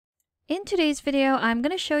In today's video, I'm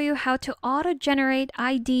going to show you how to auto-generate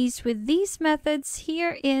IDs with these methods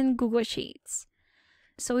here in Google Sheets.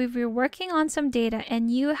 So if you're working on some data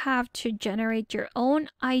and you have to generate your own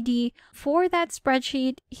ID for that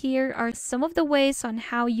spreadsheet, here are some of the ways on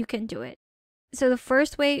how you can do it. So the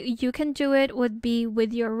first way you can do it would be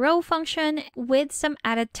with your row function with some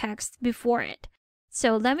added text before it.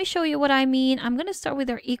 So let me show you what I mean. I'm going to start with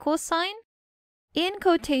our equal sign. In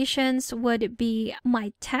quotations would be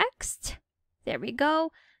my text. There we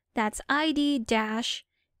go. That's ID dash,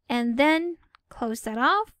 and then close that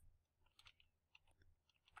off.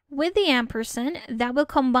 With the ampersand, that will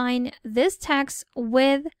combine this text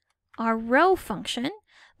with our row function.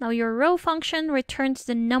 Now your row function returns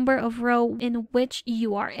the number of row in which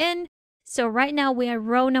you are in. So right now we are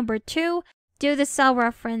row number 2. Do the cell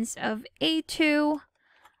reference of A2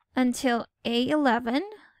 until A11.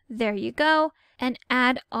 There you go. And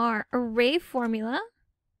add our array formula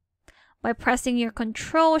by pressing your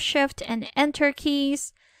Control, Shift, and Enter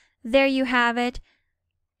keys. There you have it.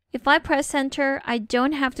 If I press Enter, I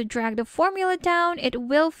don't have to drag the formula down. It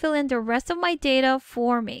will fill in the rest of my data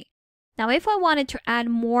for me. Now, if I wanted to add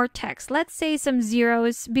more text, let's say some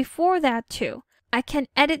zeros before that too, I can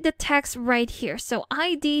edit the text right here. So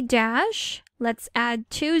ID dash, let's add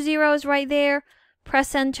 2 zeros right there,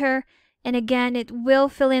 press Enter, and again, it will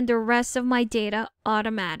fill in the rest of my data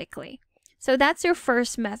automatically. So that's your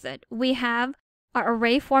first method. We have our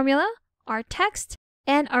array formula, our text,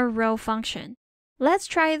 and our row function. Let's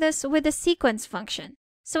try this with the sequence function.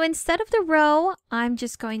 So instead of the row, I'm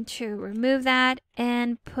just going to remove that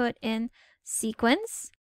and put in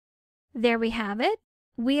sequence. There we have it.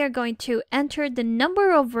 We are going to enter the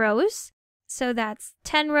number of rows. So that's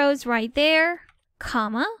 10 rows right there,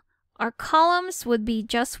 comma. Our columns would be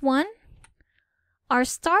just 1. Our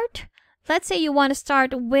start, let's say you want to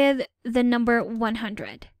start with the number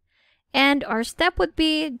 100. And our step would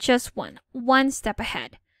be just one step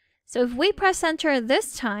ahead. So if we press Enter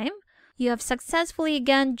this time, you have successfully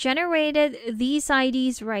again generated these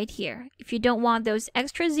IDs right here. If you don't want those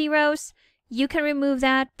extra zeros, you can remove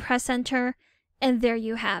that, press Enter, and there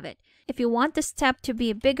you have it. If you want the step to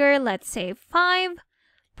be bigger, let's say 5,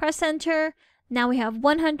 press Enter. Now we have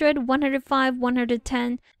 100, 105,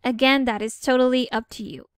 110. Again, that is totally up to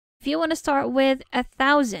you. If you want to start with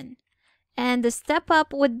 1,000, and the step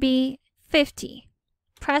up would be 50,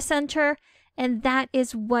 press Enter, and that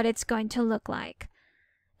is what it's going to look like.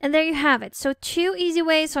 And there you have it. So 2 easy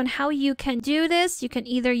ways on how you can do this. You can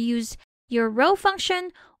either use your row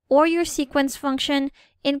function or your sequence function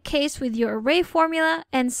in case with your array formula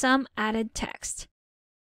and some added text.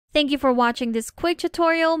 Thank you for watching this quick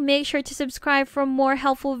tutorial. Make sure to subscribe for more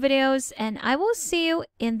helpful videos, and I will see you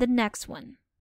in the next one.